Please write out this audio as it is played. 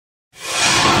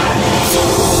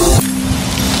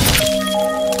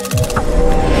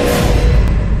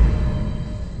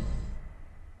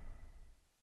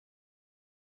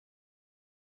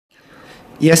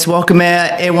Yes, welcome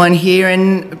everyone here,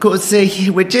 and of course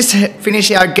we just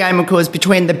finished our game, of course,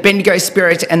 between the Bendigo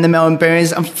Spirit and the Melbourne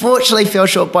Boomers. Unfortunately, fell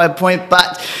short by a point,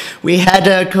 but we had,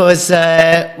 of course,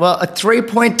 a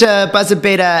 3-point buzzer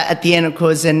beater at the end, of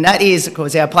course, and that is, of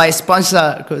course, our player sponsor,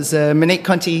 of course, Monique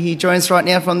Conti. He joins right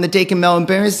now from the Deakin Melbourne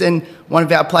Boomers, and one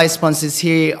of our player sponsors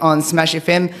here on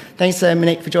SmashFM. Thanks,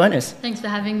 Monique, for joining us. Thanks for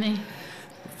having me.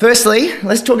 Firstly,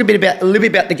 let's talk a little bit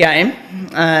about the game.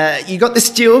 You got the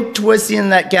steal towards the end of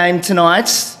that game tonight.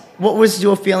 What was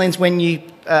your feelings when you,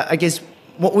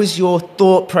 what was your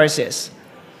thought process?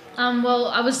 Well,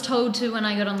 I was told to, when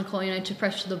I got on the court, to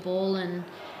pressure the ball and,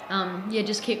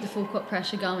 just keep the full court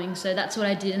pressure going. So that's what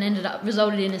I did and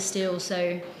resulted in a steal.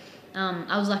 So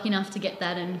I was lucky enough to get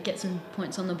that and get some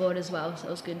points on the board as well. So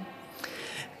that was good.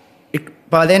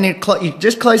 By then, you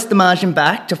just closed the margin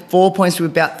back to 4 points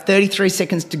with about 33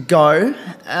 seconds to go.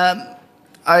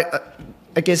 I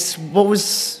guess, what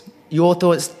was your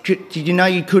thoughts? Did you know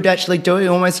you could actually do it?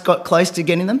 You almost got close to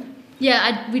getting them?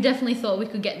 Yeah, we definitely thought we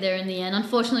could get there in the end.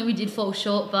 Unfortunately, we did fall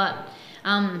short, but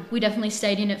we definitely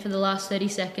stayed in it for the last 30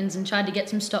 seconds and tried to get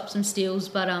some stops, some steals,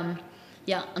 but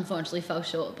unfortunately fell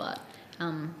short. But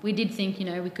we did think,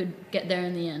 we could get there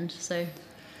in the end, so...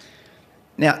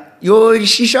 Now,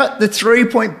 she shot the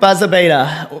 3-point buzzer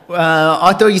beater.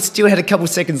 I thought you still had a couple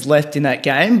seconds left in that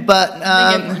game, but...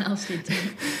 I think everyone else did too.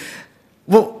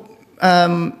 Well,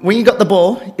 when you got the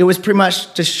ball, it was pretty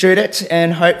much to shoot it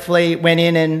and hopefully went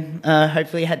in and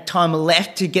hopefully had time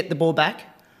left to get the ball back.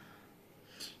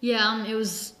 Yeah, it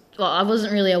was... Well, I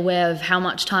wasn't really aware of how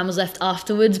much time was left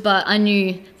afterwards, but I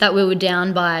knew that we were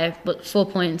down by 4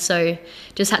 points, so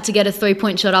just had to get a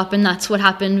 3-point shot up, and that's what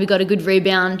happened. We got a good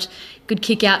rebound, good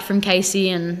kick out from Casey,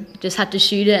 and just had to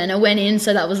shoot it, and it went in,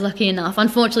 so that was lucky enough.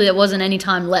 Unfortunately, there wasn't any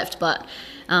time left, but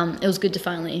it was good to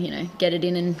finally, get it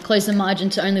in and close the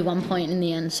margin to only 1 point in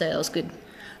the end, so that was good.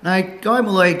 Now, Guy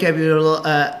Malloy gave you, a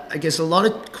lot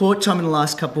of court time in the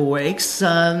last couple of weeks,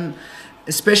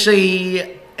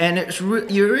 especially... And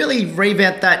you really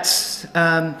revamped that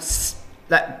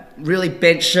really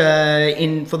bench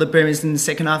in for the Boomers in the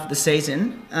second half of the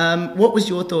season. What was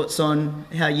your thoughts on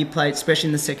how you played, especially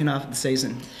in the second half of the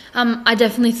season? I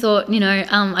definitely thought,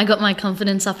 I got my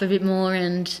confidence up a bit more,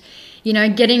 and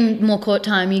getting more court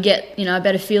time, you get a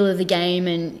better feel of the game,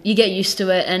 and you get used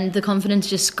to it, and the confidence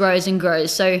just grows and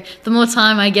grows. So the more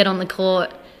time I get on the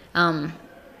court,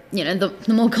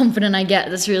 the more confident I get.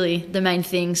 That's really the main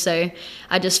thing. So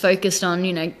I just focused on,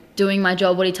 doing my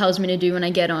job, what he tells me to do when I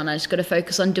get on. I just got to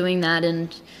focus on doing that,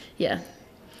 and yeah.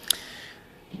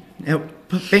 Now,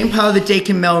 being part of the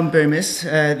Deakin Melbourne Boomers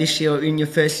this year, in your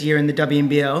first year in the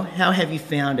WNBL, how have you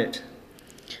found it?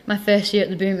 My first year at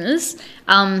the Boomers,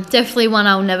 definitely one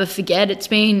I'll never forget. It's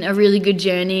been a really good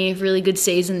journey, really good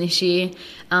season this year.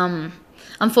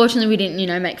 Unfortunately, we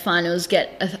didn't, make finals,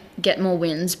 get more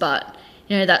wins, but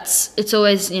it's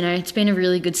always, it's been a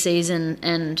really good season,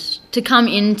 and to come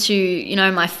into,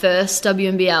 my first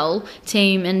WNBL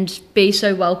team and be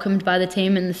so welcomed by the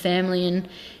team and the family, and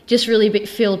just really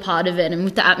feel a part of it, and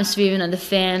with the atmosphere, the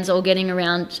fans all getting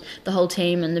around the whole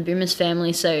team and the Boomers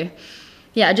family. So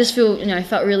yeah, I just feel, I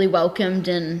felt really welcomed,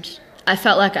 and I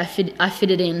felt like I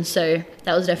fitted in, so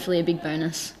that was definitely a big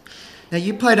bonus. Now,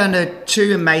 you played under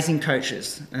two amazing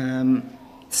coaches.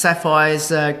 Sapphire's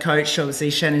coach, obviously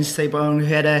Shannon Seaborn, who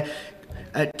had a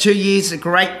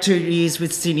great 2 years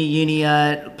with Sydney Uni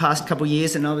past couple of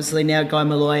years, and obviously now Guy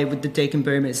Malloy with the Deakin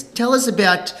Boomers. Tell us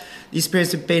about the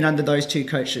experience of being under those two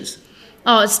coaches.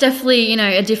 Oh, it's definitely,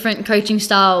 a different coaching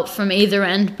style from either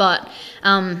end, but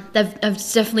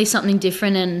it's definitely something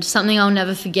different and something I'll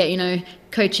never forget,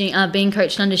 being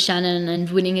coached under Shannon and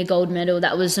winning a gold medal.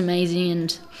 That was amazing,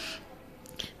 and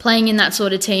playing in that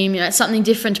sort of team, it's something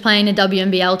different to playing a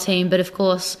WNBL team, but of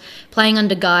course playing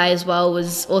under Guy as well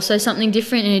was also something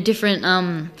different, and a different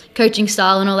coaching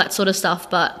style and all that sort of stuff.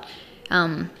 But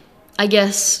I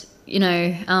guess,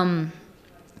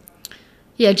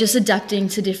 just adapting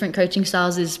to different coaching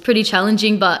styles is pretty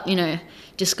challenging, but,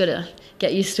 just got to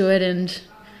get used to it, and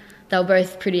they're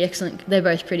both pretty excellent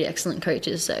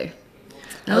coaches, so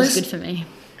that was good for me.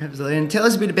 Absolutely. And tell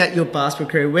us a bit about your basketball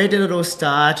career. Where did it all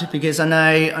start? Because I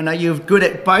know you're good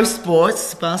at both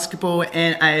sports, basketball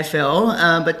and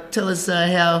AFL, but tell us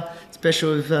how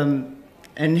special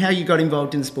and how you got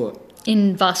involved in the sport.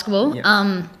 In basketball?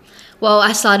 Yeah. Well,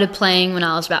 I started playing when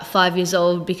I was about 5 years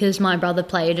old because my brother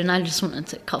played, and I just wanted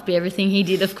to copy everything he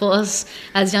did, of course,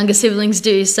 as younger siblings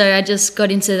do. So I just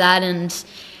got into that and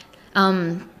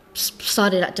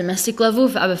started at domestic level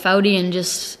for Aberfeldy, and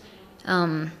just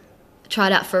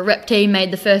tried out for a rep team,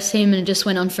 made the first team, and just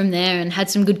went on from there and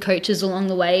had some good coaches along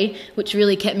the way, which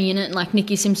really kept me in it. Like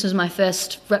Nikki Simpson was my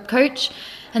first rep coach.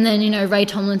 And then, Ray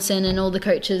Tomlinson and all the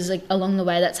coaches along the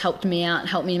way, that's helped me out,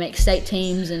 helped me make state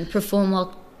teams and perform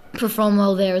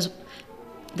well there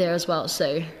as well.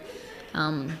 So,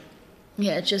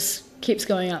 it just keeps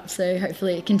going up. So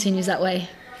hopefully it continues that way.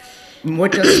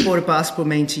 What does the sport of basketball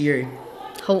mean to you?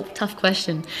 Oh, tough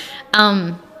question.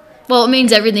 Well, it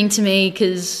means everything to me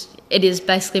because it is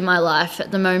basically my life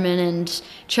at the moment, and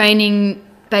training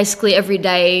basically every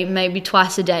day, maybe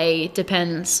twice a day, it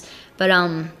depends. But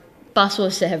basketball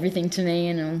is everything to me,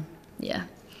 and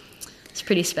it's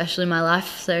pretty special in my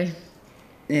life. So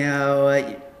now,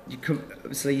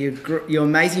 obviously you're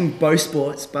amazing in both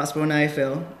sports, basketball and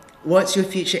AFL. What's your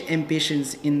future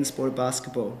ambitions in the sport of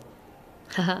basketball?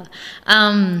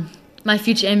 My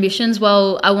future ambitions,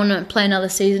 well, I want to play another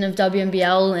season of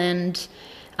WNBL, and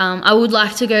I would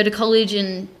like to go to college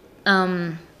and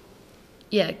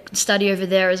study over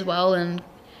there as well, and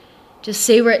just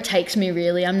see where it takes me.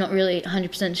 Really, I'm not really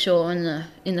 100% sure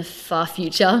in the far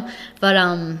future, but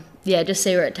just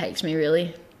see where it takes me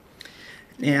really.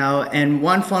 Now, and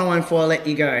one final one before I let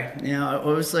you go. Now,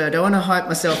 obviously, I don't want to hype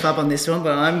myself up on this one,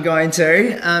 but I'm going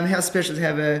to. How special to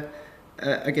have a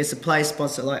play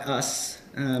sponsor like us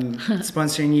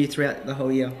sponsoring you throughout the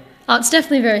whole year? Oh, it's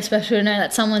definitely very special to know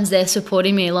that someone's there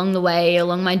supporting me along the way,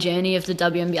 along my journey of the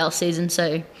WNBL season.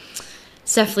 So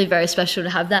it's definitely very special to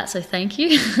have that. So thank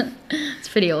you. It's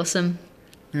pretty awesome.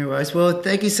 No worries. Well,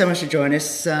 thank you so much for joining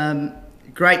us.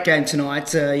 Great game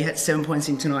tonight. You had 7 points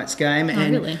in tonight's game,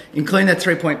 really? Including the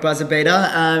 3-point buzzer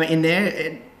beater in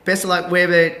there. Best of luck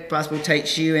wherever basketball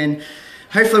takes you, and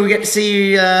hopefully we get to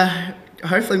see you.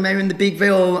 Hopefully maybe in the Big V,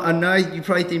 or I know you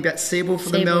probably think about Seabull for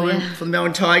the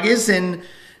Melbourne Tigers, and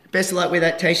best of luck where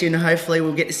that takes you, and hopefully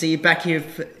we'll get to see you back here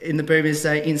in the Boomers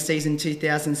in season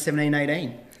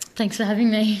 2017-18. Thanks for having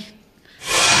me.